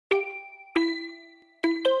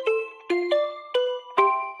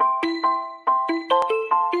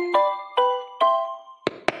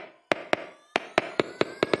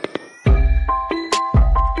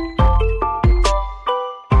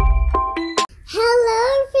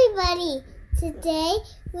everybody! Today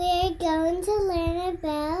we are going to learn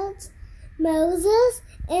about Moses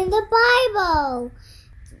in the Bible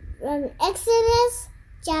from Exodus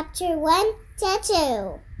chapter 1 to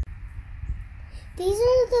 2. These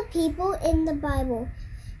are the people in the Bible: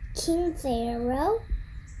 King Pharaoh,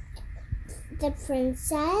 the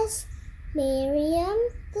princess, Miriam,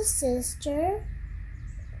 the sister,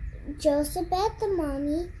 Jochebed, the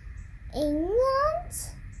mommy, England.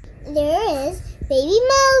 There is baby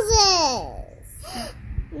Moses.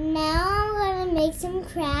 Now I'm going to make some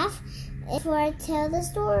craft before I tell the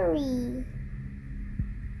story.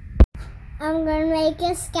 I'm going to make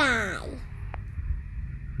a sky.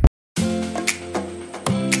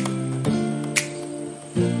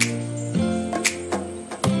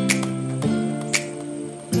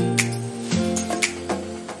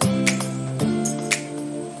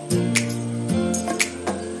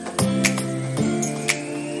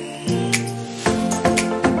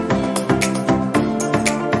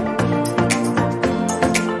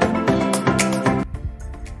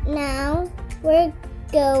 Now we're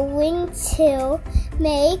going to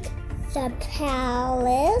make the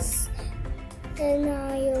palace, the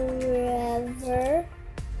Nile River,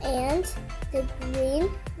 and the green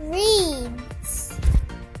reeds.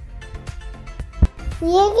 We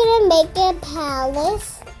are going to make a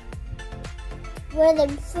palace where the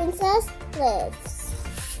princess lives.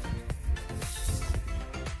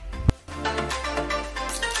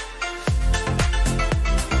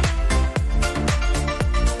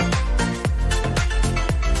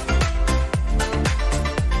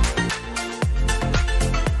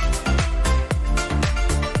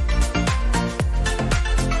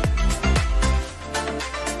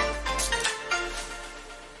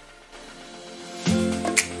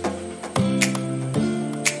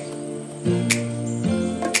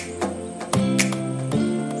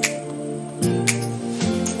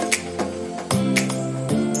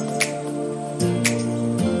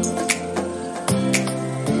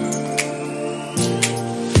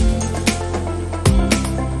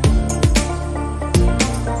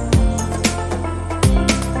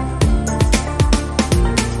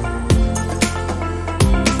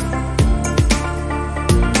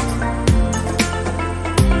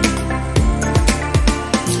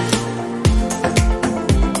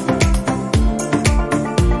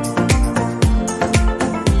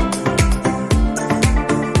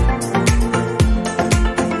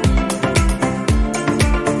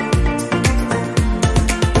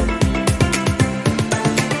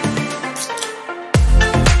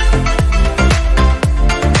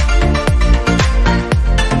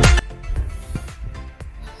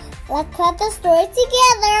 Let's put the story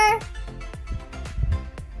together.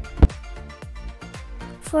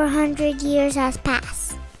 400 years has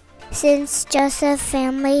passed since Joseph's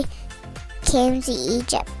family came to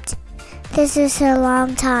Egypt. This is a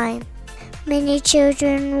long time. Many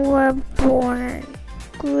children were born,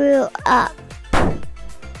 grew up,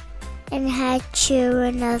 and had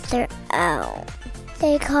children of their own.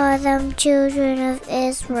 They called them children of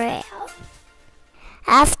Israel.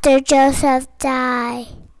 After Joseph died,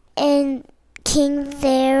 and King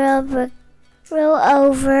Pharaoh ruled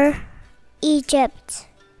over Egypt,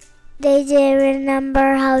 they did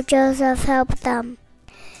remember how Joseph helped them.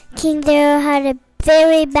 King Pharaoh had a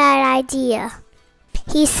very bad idea.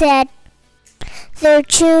 He said, "There are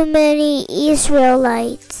too many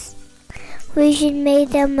Israelites. We should make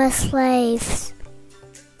them as slaves."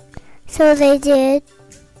 So they did.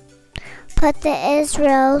 But the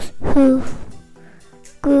Israelites who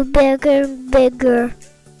grew bigger and bigger.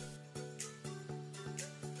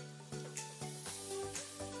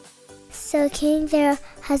 So King Pharaoh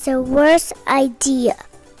has a worse idea.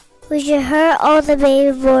 We should hurt all the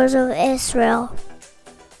baby boys of Israel.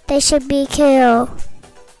 They should be killed.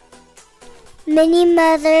 Many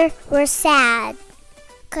mothers were sad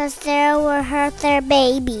because they would hurt their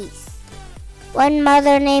babies. One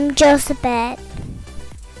mother named Jochebed,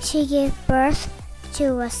 she gave birth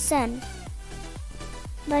to a son.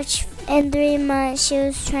 But in 3 months she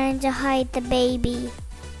was trying to hide the baby.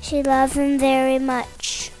 She loved him very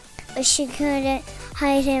much, but she couldn't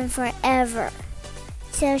hide him forever.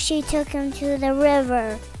 So she took him to the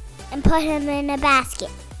river and put him in a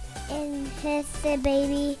basket and hid the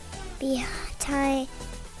baby behind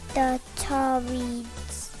the tall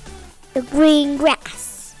reeds, the green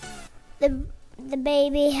grass. The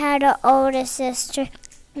baby had an older sister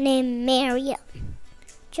named Miriam.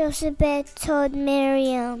 Jochebed told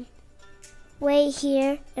Miriam, "Wait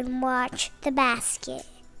here and watch the basket."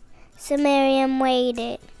 So Miriam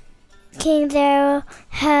waited. King Pharaoh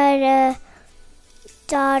had a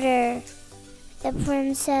daughter, the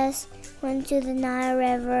princess went to the Nile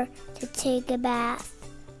River to take a bath.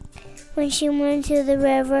 When she went to the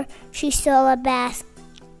river, she saw a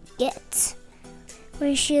basket.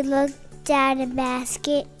 When she looked at the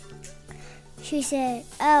basket, she said,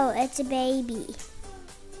 "Oh, it's a baby."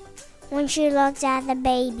 When she looked at the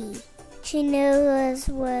baby, she knew it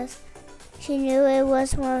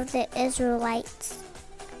was one of the Israelites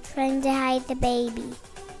trying to hide the baby.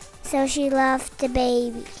 So she loved the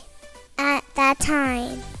baby. At that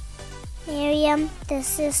time, Miriam, the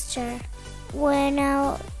sister, went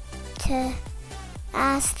out to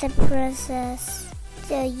ask the princess,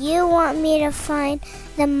 "Do you want me to find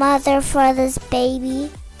the mother for this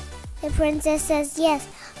baby?" The princess says, "Yes,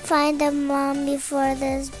 find the mommy for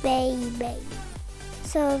this baby."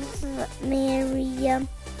 So Miriam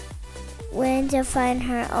went to find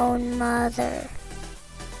her own mother.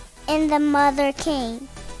 And the mother came.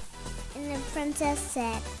 And the princess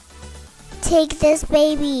said, "Take this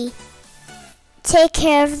baby. Take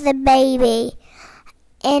care of the baby,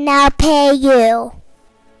 and I'll pay you."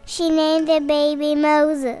 She named the baby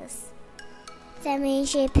Moses. That means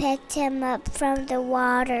she picked him up from the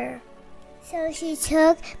water. So she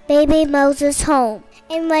took baby Moses home.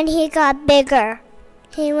 And when he got bigger,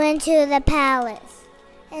 he went to the palace.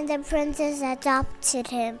 And the princess adopted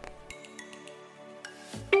him